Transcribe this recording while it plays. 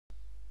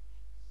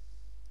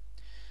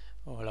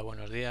Hola,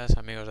 buenos días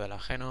amigos del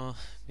ajeno,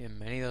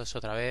 bienvenidos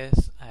otra vez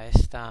a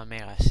esta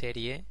mega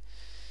serie.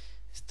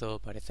 Esto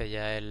parece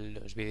ya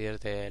los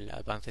vídeos del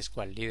Advanced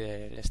Squad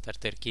Leader, el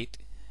Starter Kit,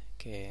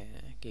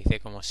 que hice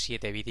como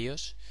 7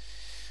 vídeos.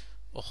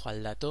 Ojo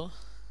al dato,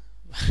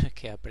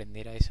 que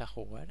aprendierais a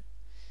jugar.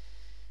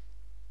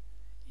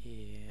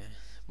 Y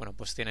bueno,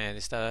 pues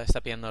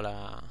está pillando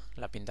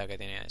la pinta que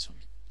tenía eso.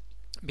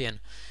 Bien,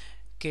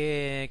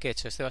 ¿qué he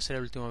hecho? Este va a ser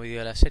el último vídeo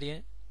de la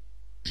serie.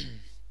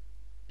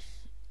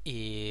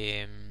 Y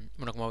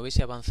bueno, como veis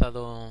he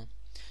avanzado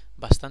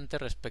bastante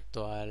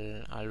respecto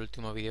al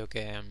último vídeo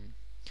que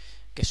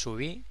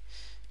subí.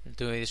 El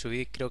último vídeo que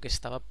subí creo que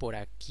estaba por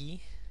aquí.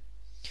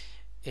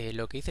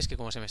 Lo que hice es que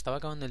como se me estaba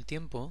acabando el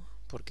tiempo,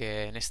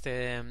 porque en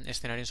este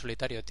escenario en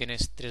solitario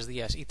tienes 3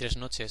 días y 3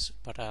 noches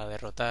para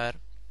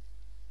derrotar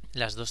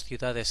las 2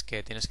 ciudades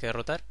que tienes que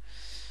derrotar,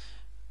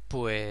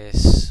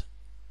 pues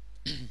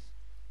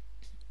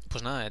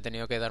pues nada, he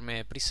tenido que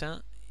darme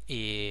prisa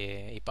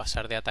y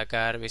pasar de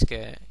atacar. Veis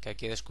que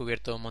aquí he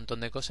descubierto un montón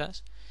de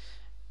cosas,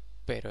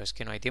 pero es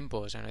que no hay tiempo,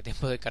 o sea, no hay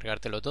tiempo de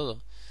cargártelo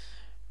todo.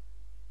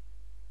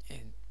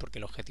 Porque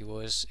el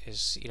objetivo es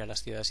ir a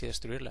las ciudades y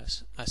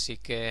destruirlas. Así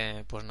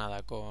que, pues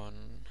nada,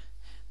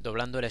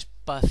 doblando el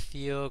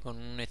espacio, con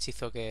un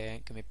hechizo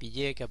que me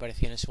pillé, que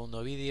aparecía en el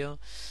segundo vídeo,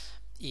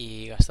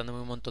 y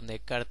gastándome un montón de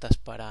cartas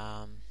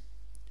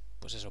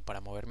pues eso,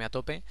 para moverme a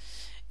tope,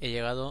 he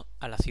llegado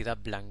a la ciudad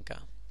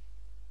blanca.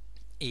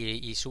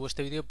 Y subo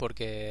este vídeo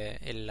porque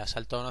el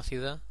asalto a una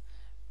ciudad,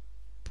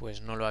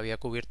 pues no lo había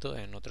cubierto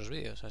en otros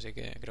vídeos, así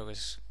que creo que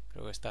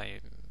está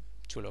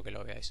chulo que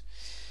lo veáis.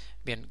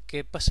 Bien,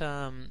 ¿qué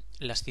pasa?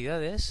 Las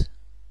ciudades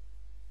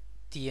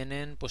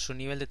tienen pues un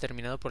nivel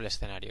determinado por el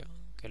escenario,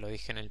 que lo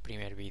dije en el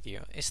primer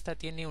vídeo. Esta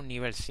tiene un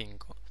nivel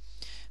 5.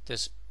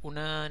 Entonces,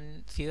 una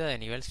ciudad de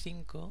nivel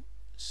 5,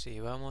 si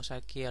vamos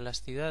aquí a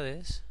las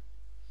ciudades,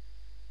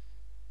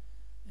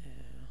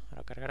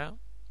 ahora cargará.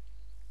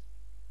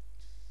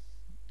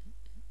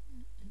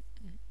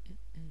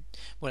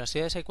 Bueno, las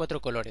ciudades hay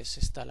 4 colores.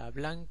 Está la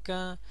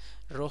blanca,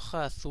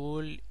 roja,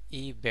 azul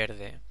y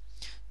verde.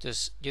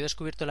 Entonces, yo he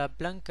descubierto la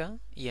blanca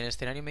y en el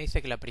escenario me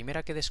dice que la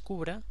primera que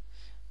descubra,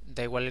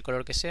 da igual el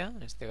color que sea,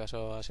 en este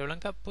caso ha sido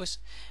blanca,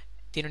 pues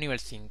tiene un nivel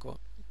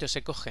 5. Entonces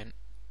se cogen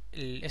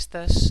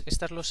estas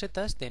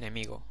losetas de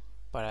enemigo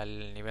para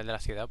el nivel de la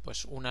ciudad.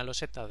 Pues una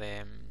loseta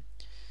de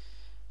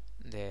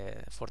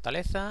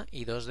fortaleza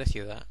y 2 de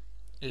ciudad.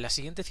 La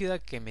siguiente ciudad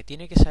que me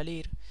tiene que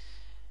salir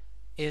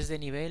es de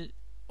nivel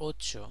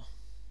 8.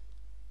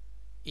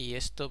 Y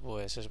esto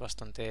pues es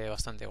bastante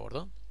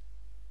gordo.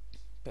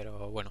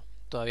 Pero bueno,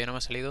 todavía no me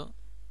ha salido.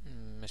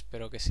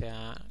 Espero que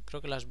sea...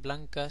 Creo que las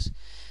blancas...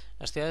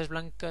 Las ciudades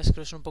blancas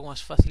creo que son un poco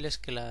más fáciles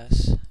que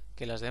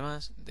las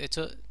demás. De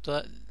hecho,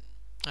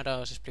 ahora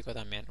os explico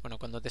también. Bueno,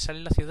 cuando te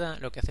sale la ciudad,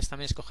 lo que haces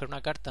también es coger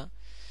una carta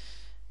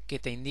que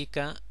te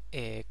indica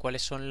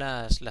cuáles son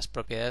las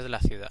propiedades de la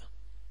ciudad.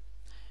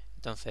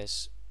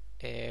 Entonces,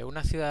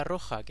 una ciudad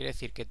roja quiere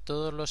decir que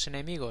todos los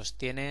enemigos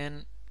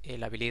tienen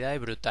la habilidad de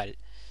brutal.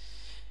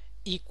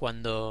 Y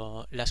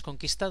cuando la has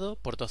conquistado,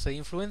 por 12 de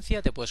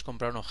influencia, te puedes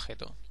comprar un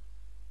objeto.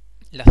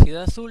 La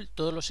ciudad azul,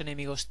 todos los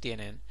enemigos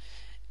tienen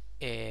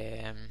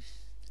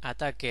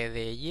ataque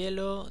de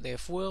hielo, de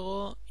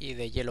fuego y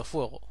de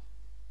hielo-fuego.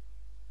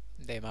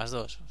 De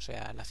 +2. O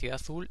sea, la ciudad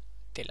azul,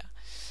 tela.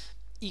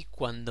 Y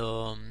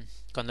cuando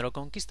lo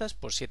conquistas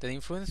por 7 de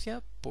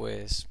influencia,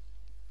 pues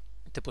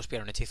te puedes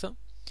pillar un hechizo.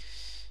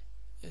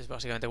 Es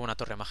básicamente como una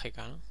torre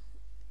mágica, ¿no?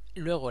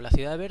 Luego, la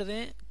ciudad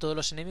verde, todos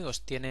los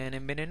enemigos tienen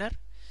envenenar.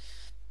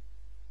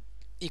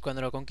 Y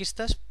cuando lo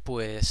conquistas,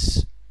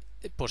 pues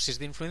por 6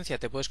 de influencia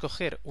te puedes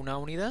coger una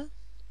unidad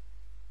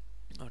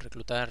o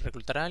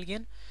reclutar a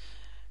alguien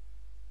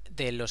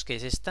de los que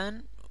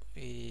están.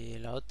 Y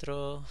la otra,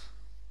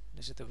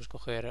 no sé, te puedes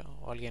coger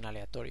o alguien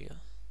aleatorio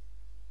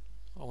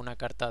o una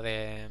carta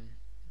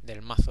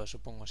del mazo,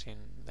 supongo,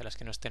 de las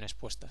que no estén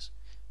expuestas,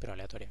 pero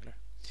aleatoria, claro.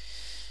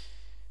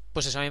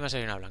 Pues eso, a mí me ha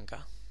salido una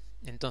blanca.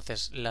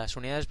 Entonces, las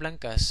unidades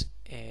blancas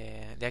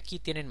de aquí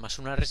tienen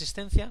 +1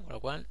 resistencia, con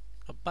lo cual,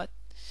 not bad.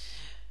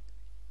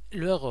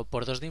 Luego,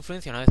 por 2 de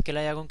influencia, una vez que la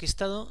haya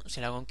conquistado, si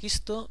la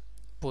conquisto,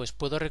 pues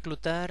puedo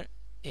reclutar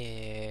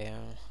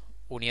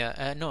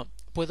no,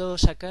 puedo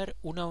sacar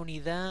una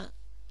unidad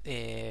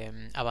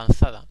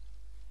avanzada.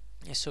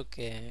 ¿Eso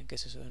qué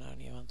es eso de una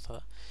unidad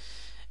avanzada?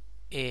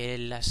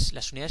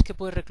 Las unidades que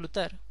puedes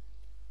reclutar,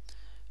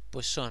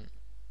 pues son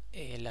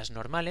las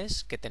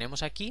normales que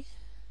tenemos aquí,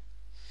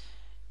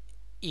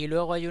 y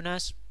luego hay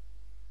unas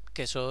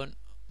que son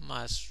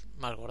más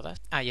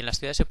gordas. Y en las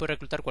ciudades se puede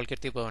reclutar cualquier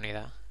tipo de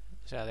unidad.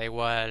 O sea, da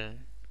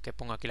igual que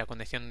pongo aquí la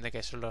condición de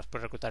que solo las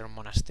puedes reclutar en un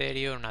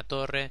monasterio, en una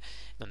torre,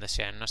 donde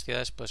sea. En unas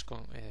ciudades puedes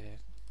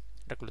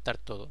reclutar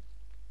todo.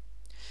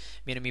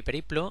 Bien, en mi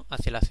periplo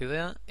hacia la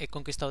ciudad he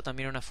conquistado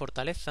también una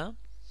fortaleza.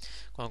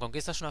 Cuando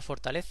conquistas una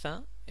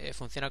fortaleza,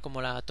 funciona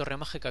como la torre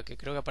mágica que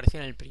creo que apareció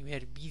en el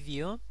primer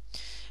vídeo,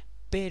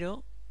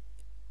 pero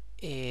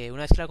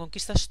una vez que la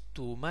conquistas,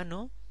 tu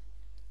mano,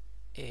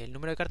 el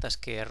número de cartas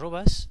que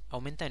robas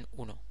aumenta en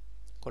 1.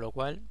 con lo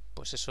cual,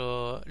 pues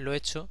eso lo he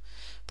hecho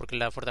porque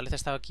la fortaleza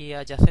estaba aquí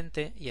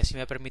adyacente y así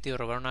me ha permitido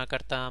robar una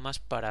carta más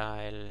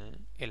para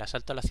el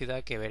asalto a la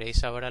ciudad, que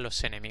veréis ahora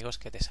los enemigos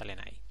que te salen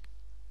ahí.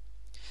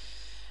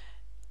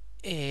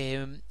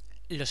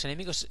 Los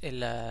enemigos,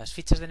 las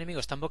fichas de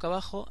enemigos están boca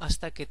abajo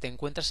hasta que te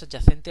encuentras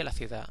adyacente a la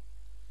ciudad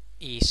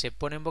y se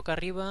ponen boca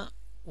arriba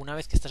una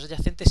vez que estás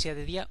adyacente, sea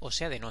de día o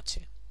sea de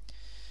noche.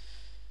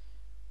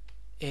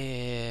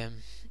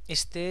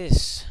 Este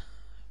es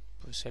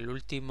pues la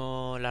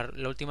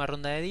última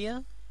ronda de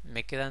día.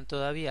 Me quedan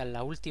todavía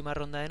la última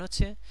ronda de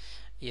noche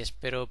y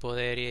espero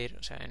poder ir,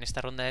 o sea, en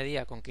esta ronda de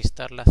día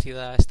conquistar la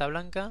ciudad esta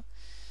blanca,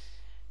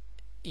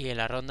 y en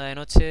la ronda de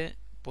noche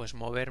pues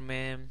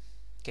moverme,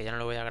 que ya no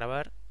lo voy a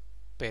grabar,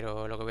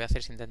 pero lo que voy a hacer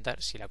es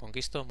intentar, si la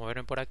conquisto,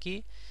 moverme por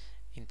aquí,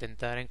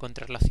 intentar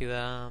encontrar la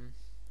ciudad,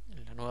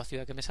 la nueva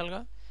ciudad que me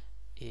salga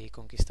y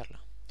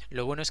conquistarla.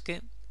 Lo bueno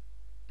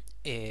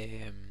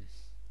eh,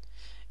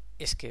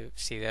 es que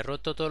si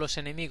derroto todos los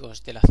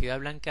enemigos de la ciudad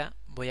blanca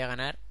voy a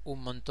ganar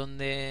un montón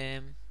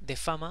de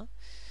fama,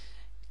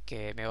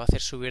 que me va a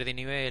hacer subir de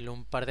nivel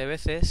un par de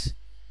veces,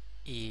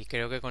 y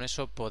creo que con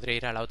eso podré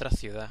ir a la otra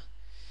ciudad,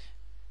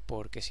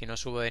 porque si no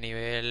subo de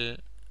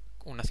nivel,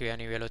 una ciudad de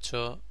nivel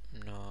 8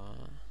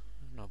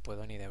 no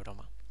puedo ni de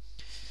broma.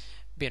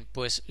 Bien,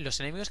 pues los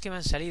enemigos que me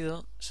han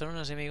salido son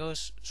unos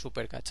enemigos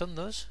super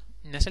cachondos.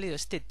 Me ha salido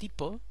este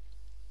tipo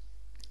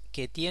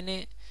que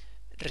tiene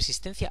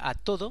resistencia a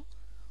todo,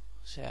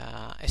 o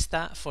sea,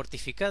 está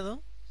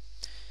fortificado,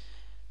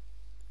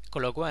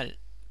 con lo cual,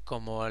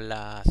 como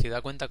la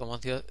ciudad cuenta como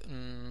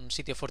un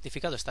sitio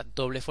fortificado, está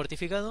doble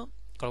fortificado,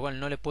 con lo cual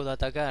no le puedo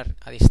atacar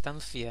a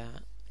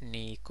distancia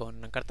ni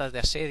con cartas de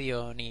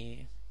asedio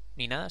ni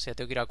nada, o sea,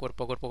 tengo que ir a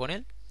cuerpo con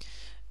él.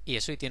 Y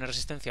eso, y tiene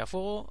resistencia a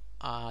fuego,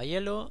 a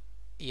hielo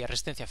y a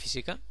resistencia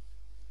física.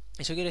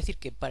 Eso quiere decir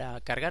que para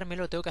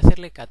cargármelo tengo que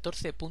hacerle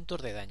 14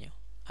 puntos de daño,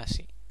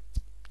 así,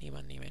 ni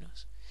más ni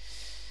menos.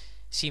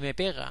 Si me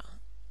pega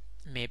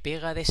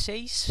de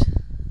 6,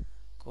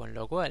 con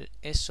lo cual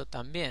eso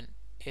también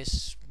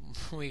es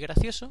muy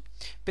gracioso,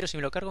 pero si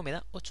me lo cargo me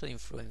da 8 de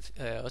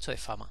 8 de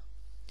fama.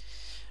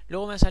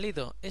 Luego me han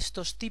salido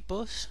estos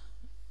tipos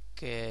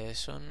que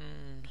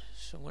son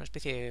una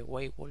especie de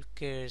White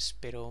Walkers,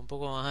 pero un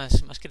poco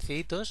más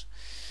creciditos.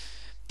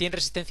 Tienen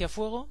resistencia a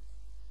fuego,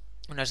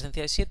 una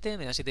resistencia de 7,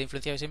 me dan 7 de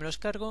influencia si me los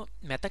cargo.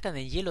 Me atacan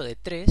en hielo de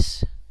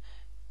 3.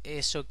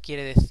 Eso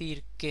quiere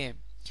decir que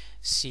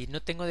si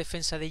no tengo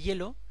defensa de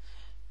hielo,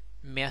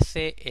 me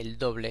hace el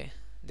doble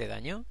de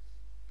daño.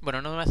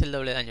 Bueno, no me hace el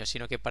doble de daño,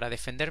 sino que para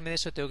defenderme de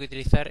eso tengo que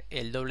utilizar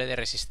el doble de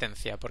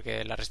resistencia,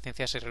 porque la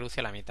resistencia se reduce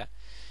a la mitad.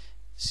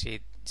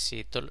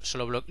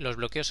 Solo los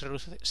bloqueos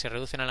se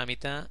reducen a la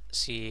mitad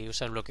si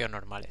usas bloqueos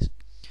normales.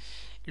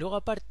 Luego,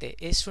 aparte,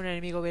 es un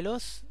enemigo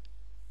veloz,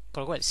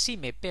 con lo cual si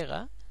me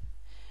pega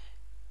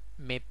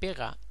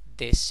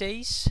de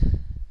 6,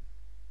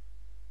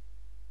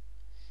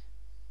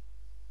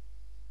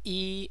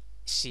 y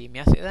si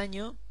me hace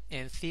daño,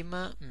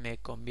 encima me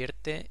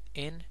convierte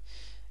en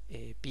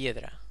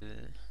piedra.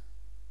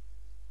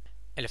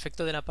 El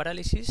efecto de la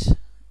parálisis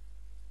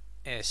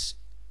es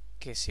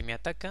que si me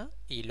ataca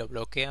y lo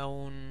bloquea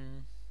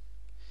una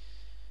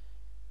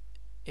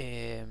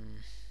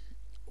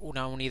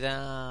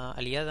unidad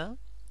aliada,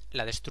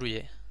 la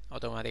destruye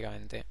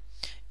automáticamente.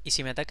 Y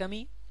si me ataca a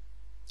mí,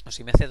 o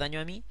si me hace daño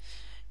a mí,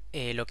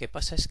 lo que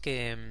pasa es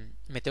que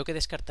me tengo que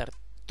descartar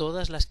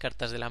todas las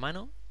cartas de la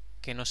mano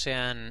que no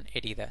sean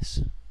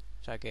heridas.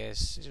 O sea que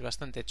es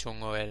bastante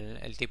chungo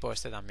el tipo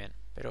este también,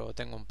 pero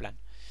tengo un plan.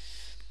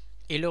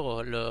 Y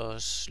luego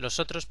los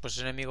otros, pues es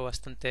un enemigo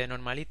bastante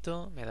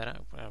normalito, me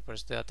dará, bueno,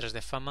 pues esto da 3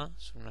 de fama,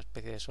 son una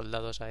especie de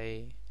soldados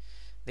ahí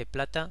de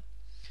plata.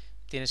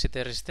 Tienen 7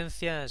 de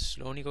resistencia, es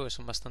lo único, que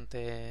son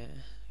bastante,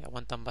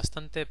 aguantan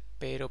bastante,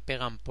 pero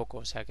pegan poco,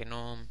 o sea que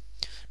no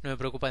me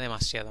preocupa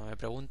demasiado.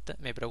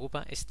 Me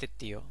preocupa este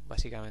tío,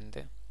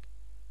 básicamente.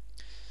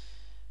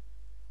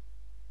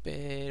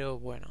 Pero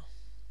bueno.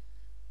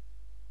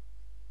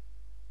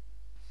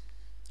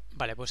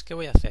 Vale, pues ¿qué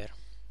voy a hacer?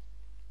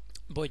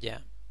 Voy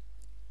a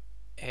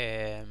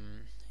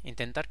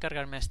intentar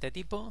cargarme a este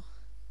tipo,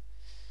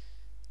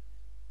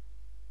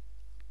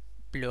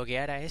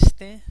 bloquear a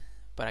este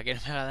para que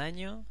no me haga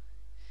daño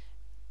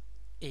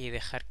y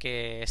dejar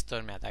que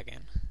estos me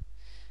ataquen.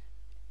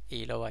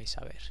 Y lo vais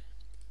a ver.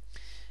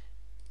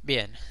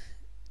 Bien.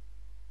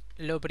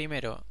 Lo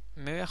primero,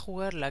 me voy a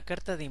jugar la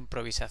carta de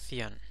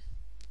improvisación,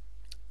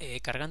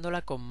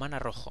 cargándola con mana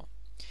rojo.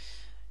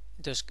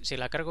 Entonces, si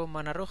la cargo con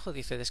mana rojo,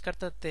 dice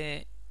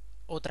descártate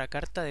otra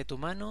carta de tu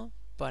mano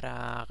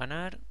para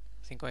ganar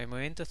 5 de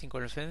movimiento, 5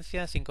 de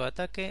influencia, 5 de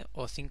ataque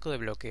o 5 de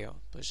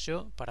bloqueo. Pues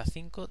yo para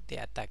 5 de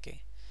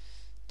ataque.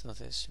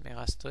 Entonces me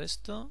gasto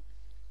esto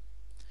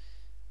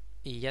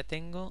y ya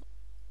tengo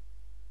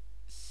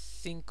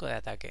 5 de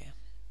ataque.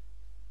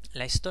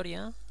 La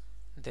historia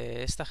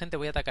de esta gente,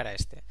 voy a atacar a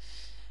este.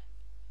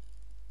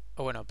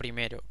 O bueno,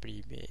 primero.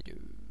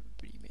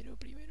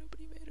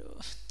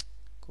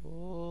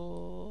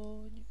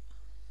 Coño.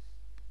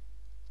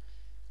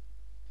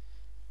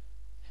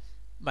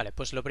 Vale,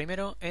 pues lo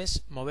primero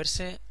es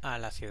moverse a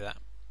la ciudad.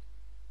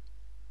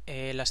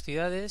 Las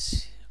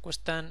ciudades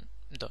cuestan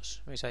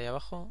 2, ¿veis ahí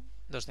abajo?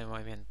 2 de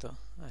movimiento.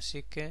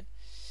 Así que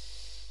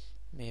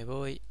me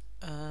voy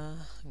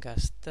a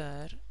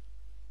gastar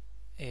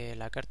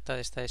la carta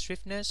de esta de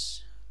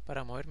Swiftness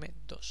para moverme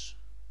 2.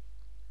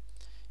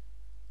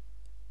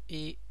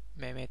 Y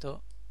me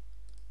meto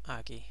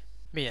aquí.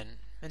 Bien,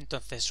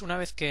 entonces una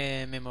vez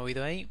que me he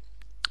movido ahí,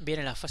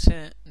 viene la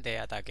fase de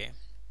ataque.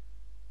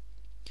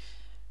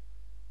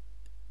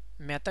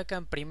 Me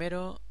atacan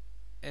primero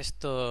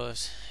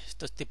estos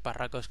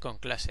tiparracos con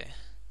clase.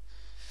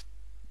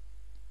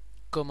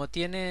 Como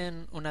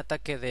tienen un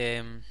ataque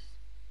de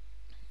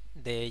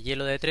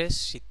hielo de 3,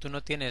 si tú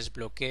no tienes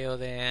bloqueo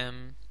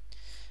de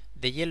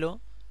hielo,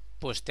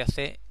 pues te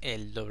hace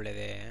el doble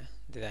de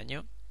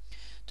daño.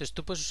 Entonces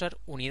tú puedes usar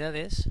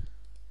unidades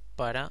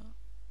para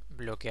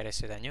bloquear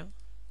ese daño,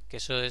 que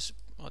eso es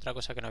otra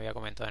cosa que no había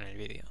comentado en el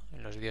vídeo,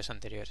 en los vídeos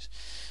anteriores.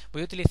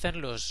 Voy a utilizar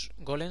los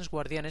golems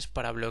guardianes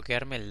para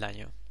bloquearme el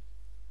daño.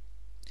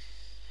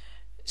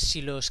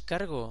 Si los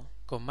cargo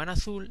con mana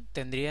azul,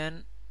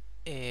 tendrían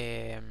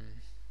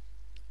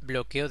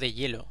bloqueo de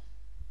hielo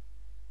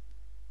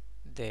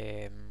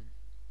de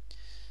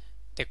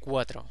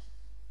 4,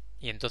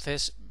 y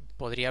entonces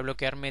podría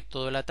bloquearme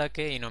todo el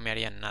ataque y no me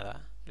harían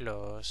nada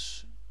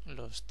los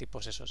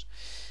tipos esos.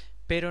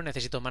 Pero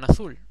necesito mana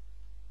azul,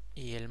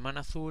 y el mana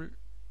azul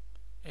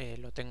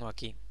lo tengo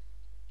aquí,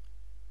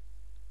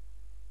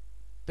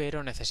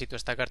 pero necesito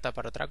esta carta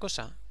para otra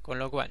cosa, con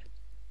lo cual,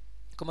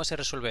 ¿cómo se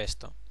resuelve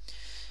esto?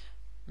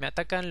 Me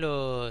atacan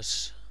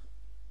los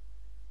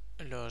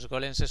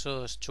golems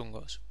esos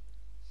chungos.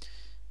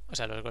 O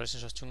sea, los golems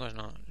esos chungos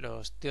no,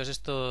 los tíos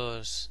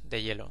estos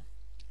de hielo.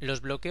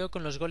 Los bloqueo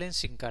con los golems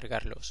sin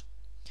cargarlos.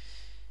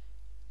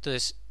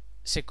 Entonces,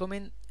 se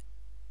comen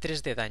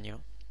 3 de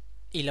daño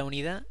y la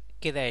unidad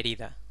queda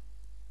herida.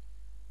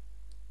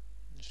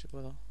 No sé si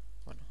puedo...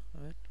 Bueno, a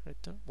ver,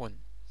 recto. Bueno,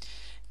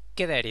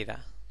 queda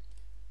herida.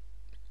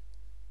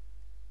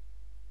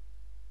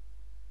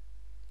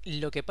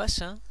 Lo que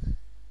pasa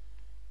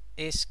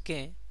es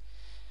que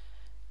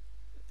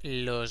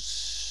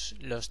los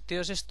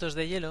tíos estos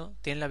de hielo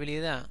tienen la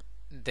habilidad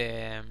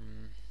de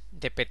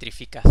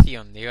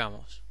petrificación,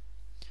 digamos.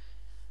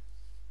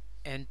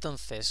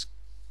 Entonces,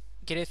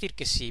 quiere decir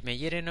que si me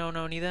hieren a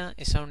una unidad,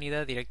 esa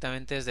unidad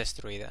directamente es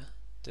destruida.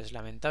 Entonces,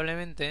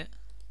 lamentablemente,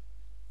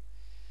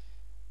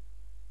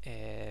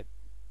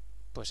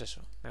 pues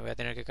eso, me voy a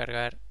tener que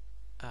cargar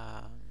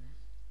a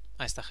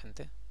esta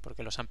gente,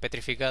 porque los han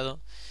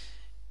petrificado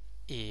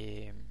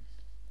y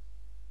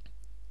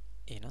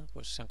nada,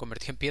 pues se han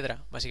convertido en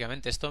piedra,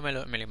 básicamente. Esto me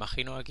lo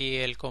imagino aquí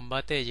el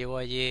combate, llego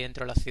allí,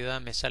 entro a la ciudad,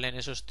 me salen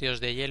esos tíos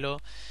de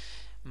hielo,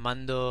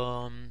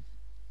 mando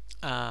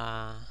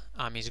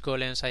a mis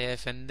golems ahí a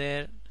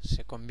defender,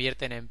 se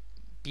convierten en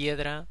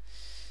piedra,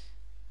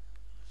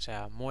 o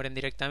sea, mueren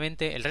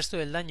directamente. El resto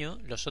del daño,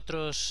 los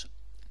otros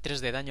 3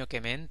 de daño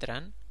que me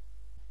entran,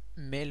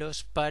 me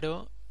los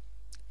paro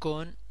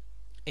con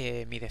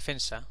mi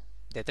defensa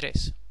de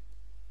 3.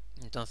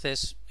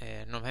 Entonces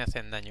no me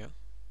hacen daño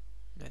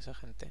esa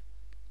gente.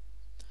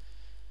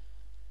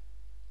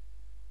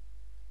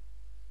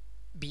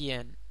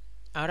 Bien,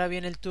 ahora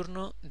viene el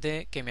turno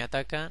de que me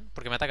atacan,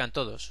 porque me atacan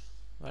todos,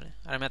 ¿vale?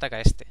 Ahora me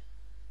ataca este.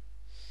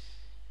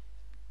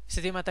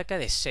 Este tío me ataca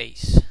de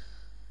 6,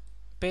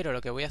 pero lo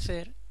que voy a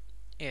hacer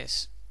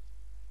es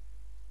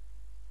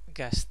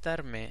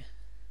gastarme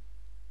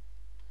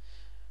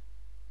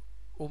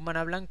un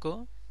mana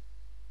blanco,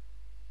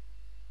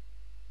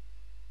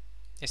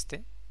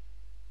 este,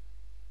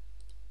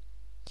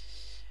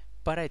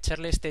 para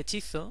echarle este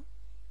hechizo,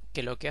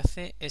 que lo que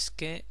hace es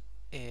que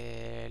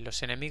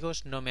los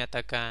enemigos no me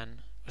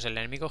atacan, o sea, el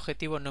enemigo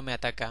objetivo no me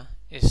ataca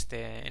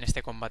en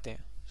este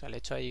combate. O sea, le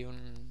echo ahí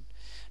un...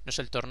 no es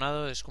el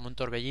tornado, es como un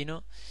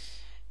torbellino,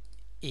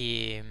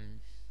 y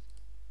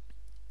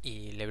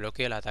le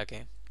bloqueo el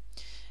ataque.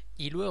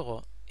 Y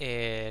luego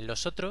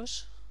los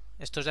otros,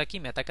 estos de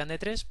aquí, me atacan de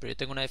 3, pero yo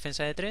tengo una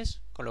defensa de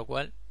 3, con lo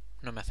cual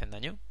no me hacen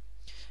daño.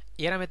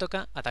 Y ahora me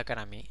toca atacar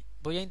a mí.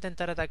 Voy a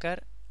intentar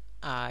atacar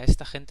a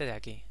esta gente de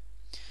aquí.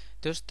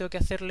 Entonces tengo que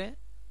hacerle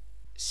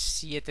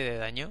 7 de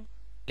daño.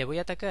 Le voy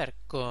a atacar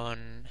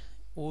con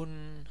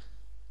un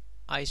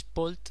Ice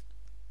Bolt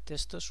de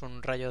estos,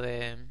 un rayo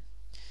de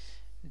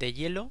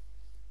hielo.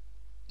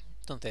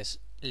 Entonces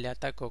le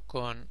ataco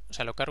con... o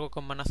sea, lo cargo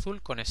con mana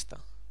azul con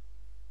esta,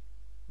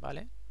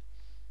 ¿vale?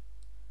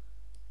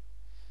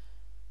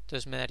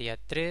 Entonces me daría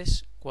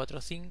 3,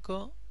 4,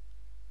 5,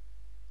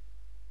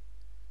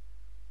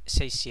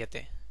 6,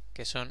 7,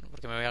 que son...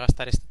 porque me voy a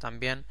gastar esto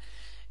también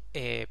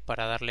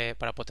para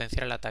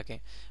potenciar el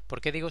ataque.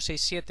 ¿Por qué digo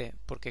 6-7?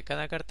 Porque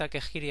cada carta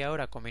que gire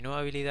ahora con mi nueva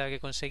habilidad que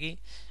conseguí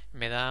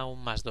me da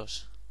un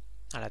 +2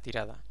 a la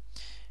tirada.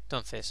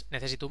 Entonces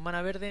necesito un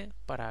mana verde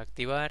para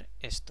activar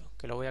esto,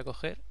 que lo voy a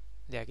coger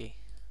de aquí.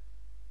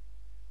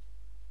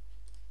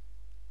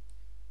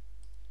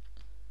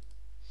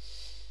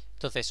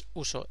 Entonces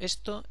uso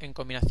esto en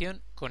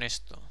combinación con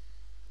esto,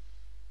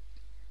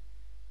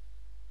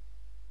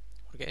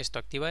 porque porque esto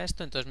activa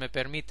esto, entonces me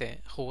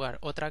permite jugar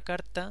otra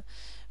carta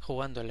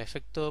jugando el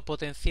efecto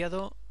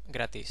potenciado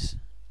gratis.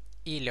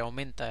 Y le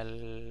aumenta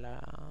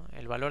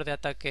el valor de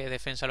ataque,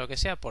 defensa, lo que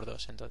sea, por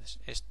 2. Entonces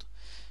esto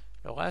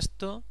lo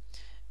gasto.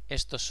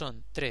 Estos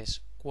son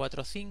 3,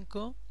 4,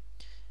 5.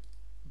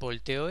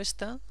 Volteo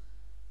esta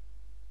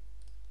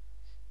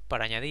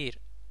para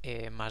añadir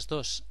más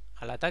 2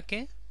 al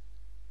ataque.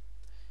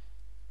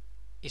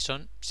 Y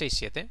son 6,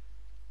 7.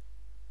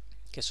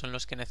 Que son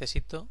los que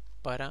necesito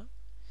para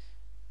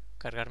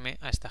cargarme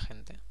a esta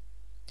gente.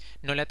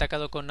 No le he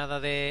atacado con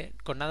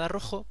nada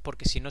rojo,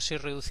 porque si no se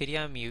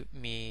reduciría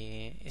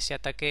ese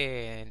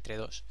ataque entre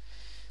 2.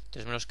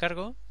 Entonces me los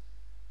cargo.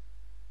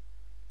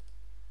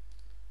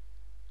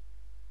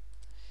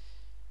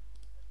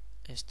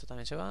 Esto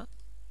también se va.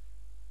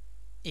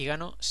 Y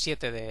gano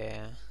 7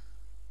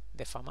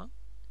 de fama.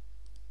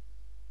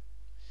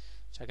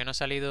 O sea que no ha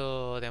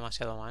salido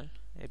demasiado mal.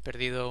 He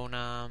perdido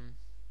una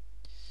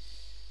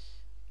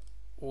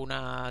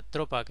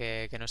tropa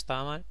que no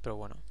estaba mal, pero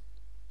bueno.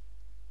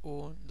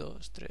 1,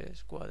 2,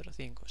 3, 4,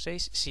 5,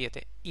 6,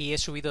 7. Y he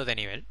subido de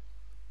nivel.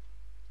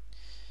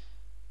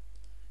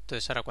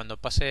 Entonces ahora cuando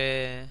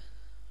pase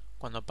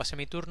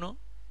mi turno,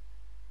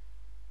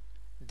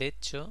 de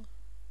hecho,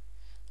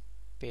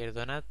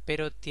 perdonad,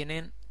 pero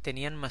tenían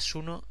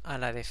 +1 a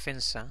la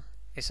defensa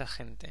esa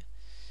gente.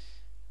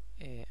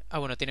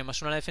 Bueno, tiene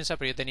 +1 a la defensa,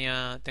 pero yo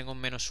tengo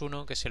un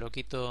 -1 que se lo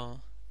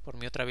quito por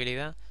mi otra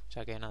habilidad. O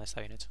sea que nada, está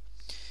bien hecho.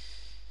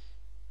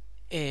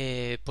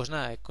 Pues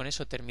nada, con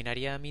eso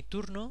terminaría mi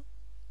turno.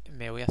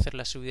 Me voy a hacer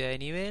la subida de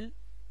nivel,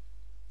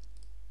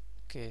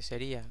 que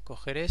sería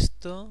coger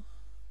esto,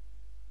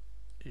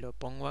 lo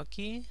pongo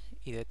aquí,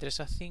 y de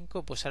 3 a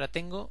 5, pues ahora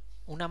tengo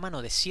una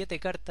mano de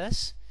 7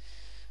 cartas,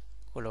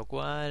 con lo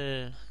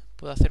cual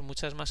puedo hacer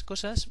muchas más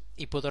cosas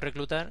y puedo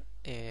reclutar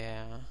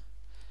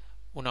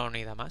una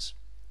unidad más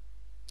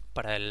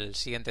para el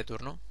siguiente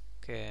turno,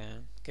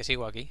 que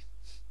sigo aquí.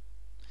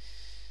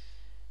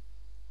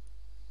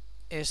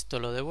 Esto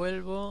lo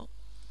devuelvo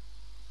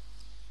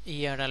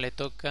y ahora le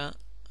toca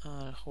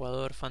al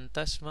jugador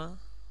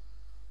fantasma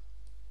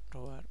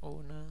robar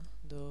 1,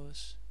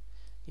 2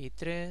 y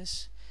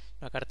 3.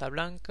 Una carta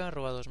blanca,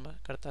 roba 2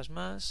 cartas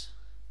más.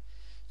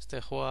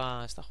 Está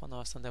jugando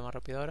bastante más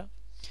rápido ahora.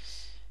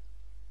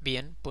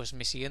 Bien, pues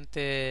mi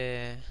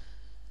siguiente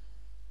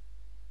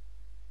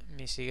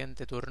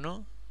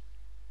turno.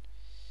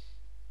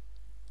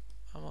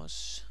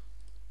 Vamos.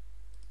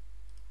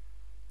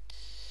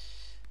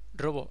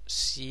 Robo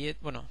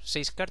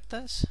 6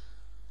 cartas.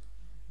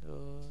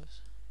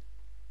 2,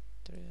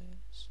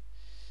 3,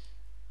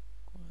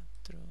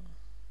 4,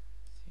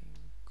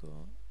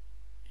 5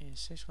 y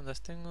 6.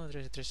 ¿Cuántas tengo?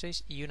 3, 3,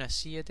 6 y una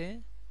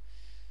 7.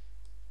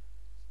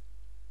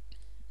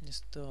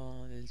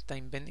 Esto del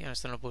time bending,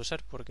 esto no lo puedo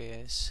usar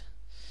porque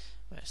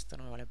esto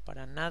no me vale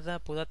para nada.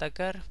 ¿Puedo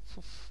atacar?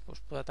 Pues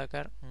puedo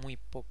atacar muy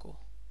poco.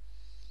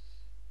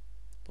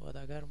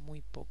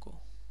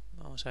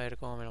 Vamos a ver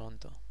cómo me lo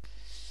monto.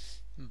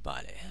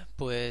 Vale,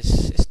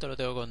 pues esto lo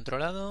tengo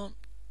controlado.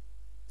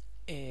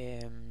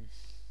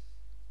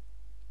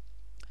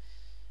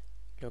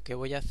 Lo que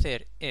voy a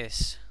hacer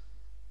es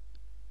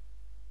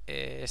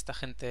esta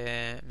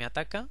gente me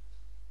ataca.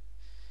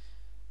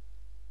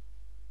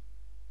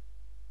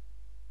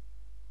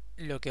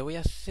 Lo que voy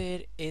a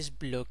hacer es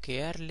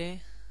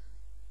bloquearle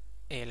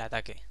el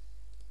ataque,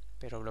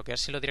 pero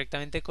bloqueárselo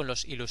directamente con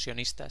los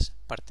ilusionistas,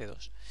 parte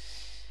 2.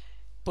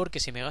 Porque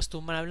si me gasto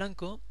un mana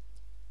blanco,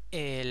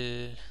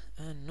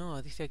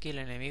 no, dice aquí el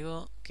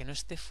enemigo que no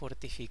esté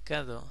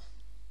fortificado.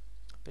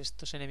 Pero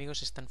estos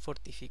enemigos están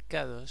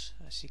fortificados,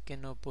 así que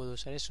no puedo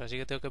usar eso. Así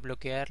que tengo que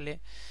bloquearle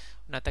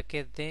un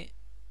ataque de...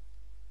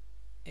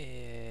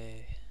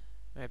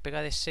 me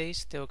pega de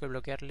 6, tengo que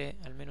bloquearle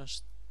al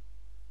menos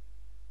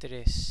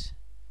 3.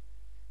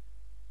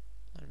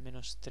 Al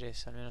menos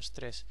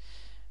 3.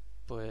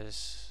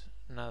 Pues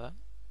nada,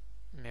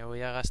 me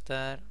voy a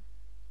gastar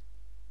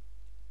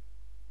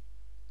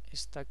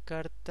esta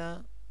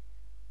carta.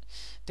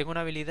 Tengo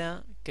una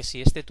habilidad que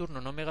si este turno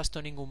no me gasto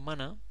ningún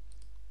mana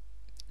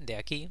de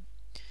aquí,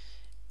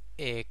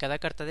 cada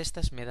carta de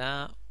estas me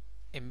da,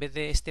 en vez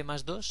de este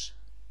 +2,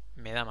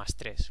 me da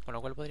 +3. Con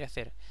lo cual podría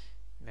hacer,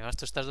 me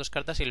gasto estas 2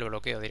 cartas y lo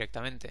bloqueo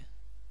directamente.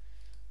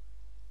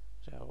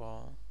 O sea,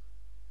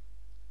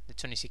 de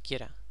hecho ni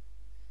siquiera,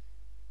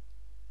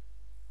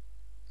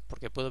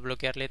 porque puedo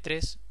bloquearle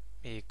 3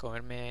 y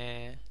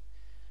comerme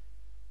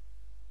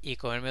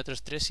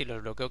otros 3 si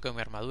los bloqueo con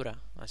mi armadura.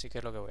 Así que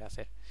es lo que voy a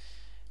hacer.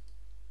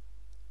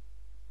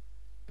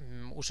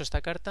 Uso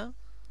esta carta.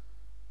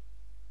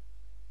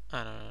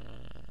 No,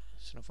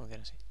 eso no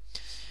funciona así.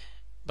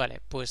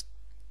 Vale, pues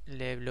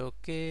le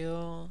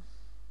bloqueo.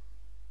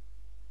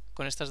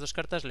 Con estas 2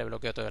 cartas le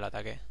bloqueo todo el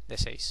ataque de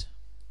 6.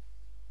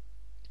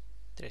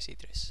 3 y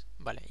 3.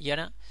 Vale, y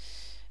ahora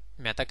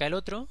me ataca el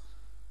otro.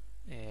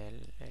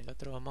 El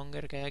otro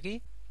monger que hay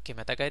aquí, que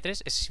me ataca de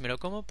 3. Ese sí me lo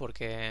como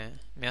porque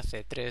me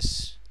hace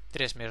 3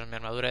 menos mi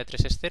armadura de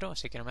 3 es 0,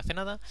 así que no me hace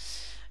nada.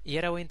 Y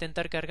ahora voy a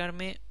intentar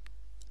cargarme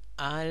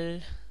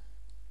al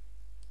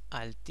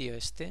al tío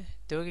este.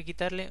 Tengo que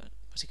quitarle,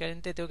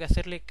 básicamente tengo que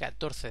hacerle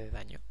 14 de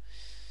daño.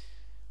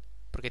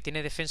 Porque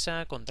tiene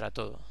defensa contra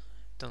todo.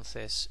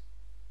 Entonces,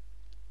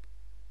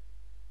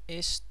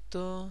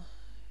 esto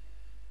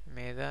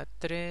me da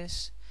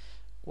 3,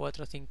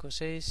 4, 5,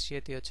 6,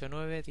 7, 8,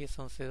 9, 10,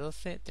 11,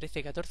 12,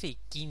 13, 14 y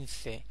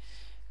 15.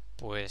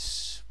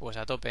 Pues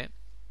a tope.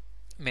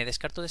 Me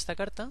descarto de esta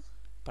carta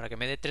para que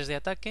me dé 3 de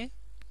ataque.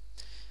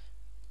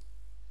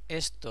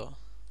 Esto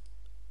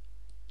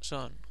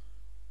son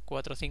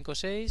 4, 5,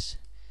 6,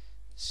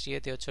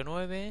 7, 8,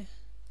 9,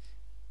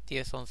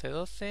 10, 11,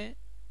 12,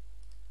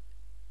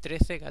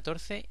 13,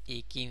 14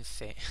 y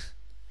 15.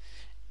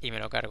 Y me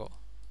lo cargo.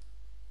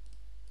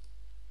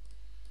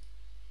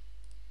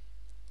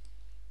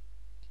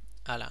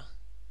 Ala.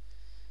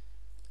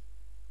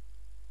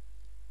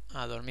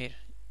 A dormir.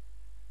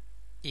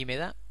 Y me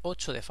da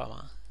 8 de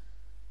fama.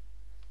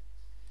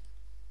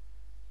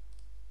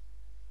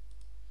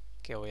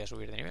 Que voy a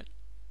subir de nivel.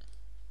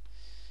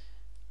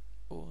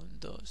 1,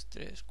 2,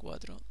 3,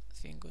 4,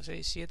 5,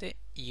 6, 7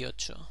 y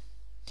 8.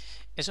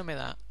 Eso me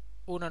da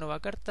una nueva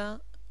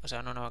carta. O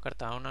sea, una nueva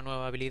carta, una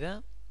nueva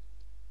habilidad.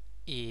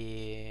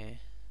 Y...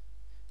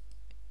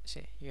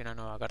 sí, y una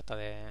nueva carta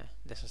de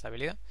esa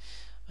habilidad.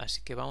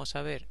 Así que vamos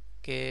a ver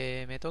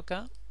qué me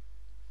toca.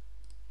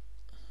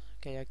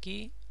 ¿Qué hay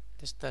aquí?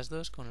 De estas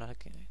dos, ¿con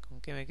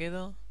qué me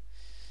quedo?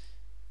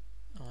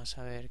 Vamos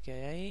a ver qué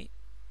hay ahí.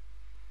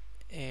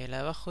 La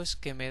de abajo es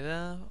que me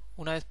da,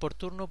 una vez por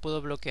turno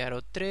puedo bloquear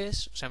o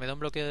 3, o sea, me da un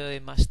bloqueo de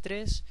más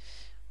 3,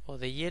 o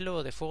de hielo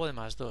o de fuego de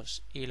más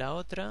 2. Y la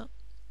otra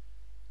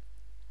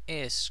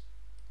es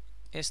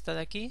esta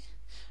de aquí,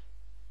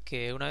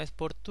 que una vez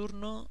por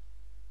turno...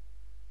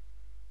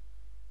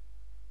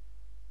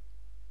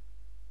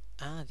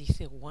 Ah,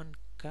 dice one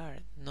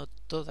card, no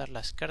todas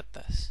las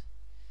cartas.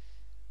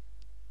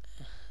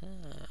 Ajá.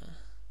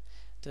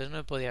 Entonces no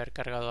me podía haber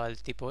cargado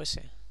al tipo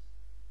ese.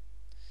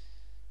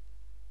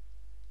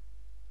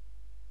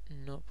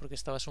 No, porque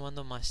estaba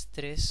sumando más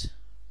 3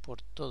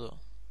 por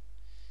todo.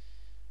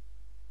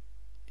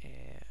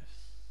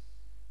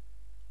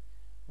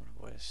 Bueno,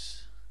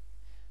 pues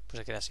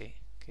se queda así,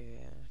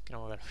 que no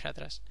me voy a volver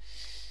atrás.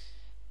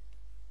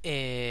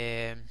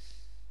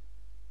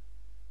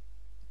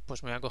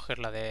 Pues me voy a coger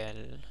la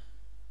del...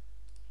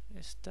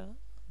 esta,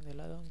 de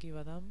la Donkey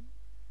Badam,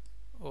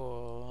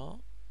 o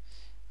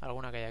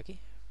alguna que hay aquí.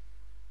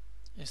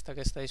 Esta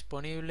que está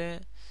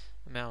disponible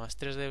me da más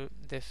 3 de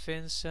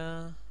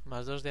defensa,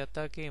 más 2 de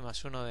ataque y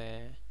más 1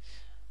 de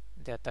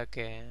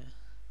ataque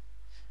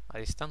a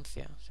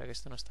distancia. O sea que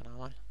esto no está nada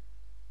mal.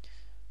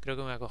 Creo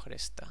que me voy a coger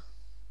esta.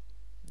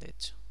 De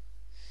hecho,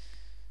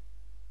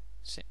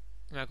 sí,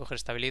 me voy a coger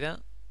esta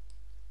habilidad.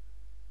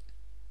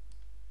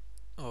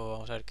 O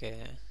vamos a ver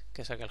qué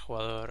saca el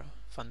jugador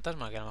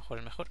fantasma, que a lo mejor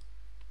es mejor.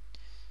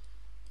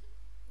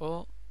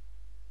 O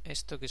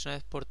esto, que es una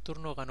vez por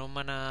turno, ganó un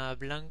mana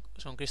blanco,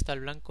 o sea, un cristal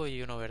blanco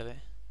y uno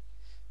verde.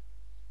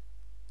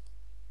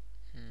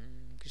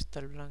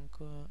 Cristal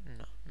blanco...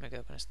 no, me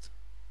quedo con esto.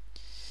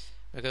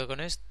 Me quedo con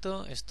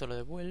esto, esto lo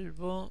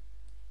devuelvo.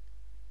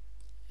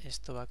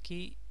 Esto va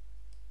aquí.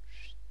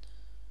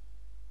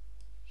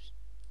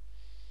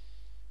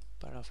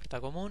 Para la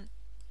oferta común.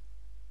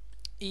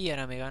 Y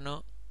ahora me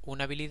gano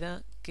una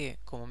habilidad que,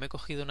 como me he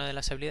cogido una de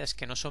las habilidades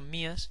que no son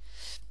mías,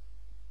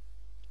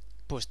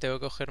 pues tengo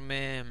que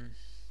cogerme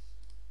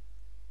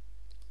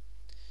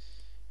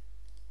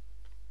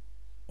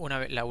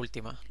la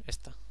última,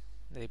 esta.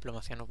 De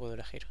diplomacia no puedo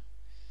elegir.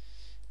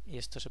 Y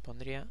esto se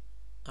pondría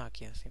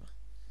aquí encima.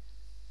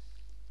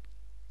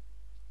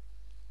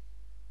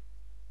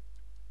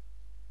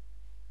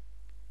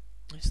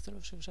 Esto lo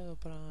he usado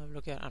para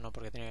bloquear. Ah, no,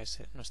 porque tenía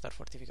que no estar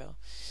fortificado.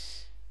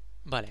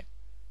 Vale.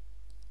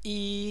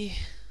 Y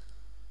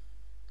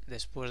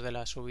después de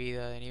la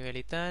subida de nivel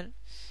y tal,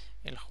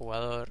 el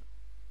jugador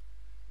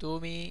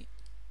Tumi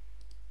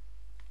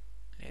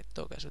le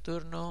toca su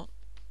turno.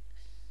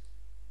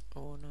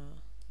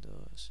 1,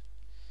 2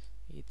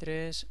 y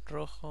 3.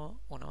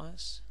 Rojo, uno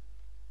más.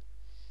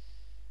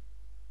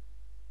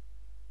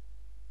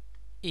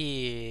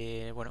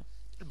 Y bueno,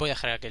 voy a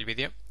dejar aquí el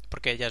vídeo,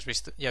 porque ya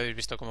habéis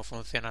visto cómo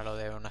funciona lo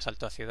de un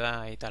asalto a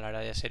ciudad y tal.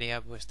 Ahora ya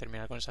sería pues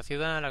terminar con esa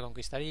ciudad, la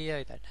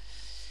conquistaría y tal.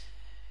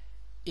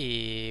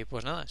 Y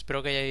pues nada,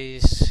 espero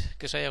que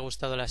os haya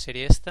gustado la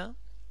serie esta.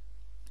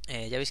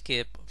 Ya veis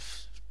que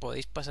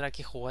podéis pasar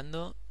aquí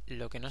jugando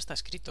lo que no está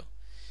escrito,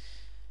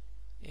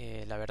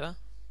 la verdad,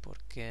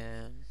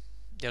 porque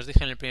ya os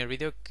dije en el primer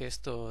vídeo que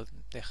esto,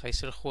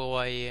 dejáis el juego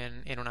ahí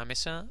en una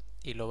mesa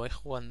y lo vais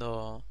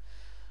jugando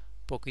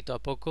poquito a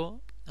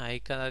poco,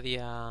 ahí cada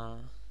día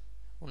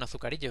un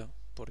azucarillo,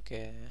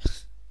 porque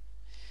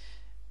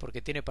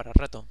tiene para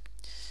rato.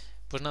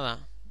 Pues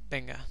nada,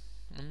 venga,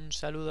 un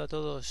saludo a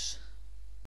todos.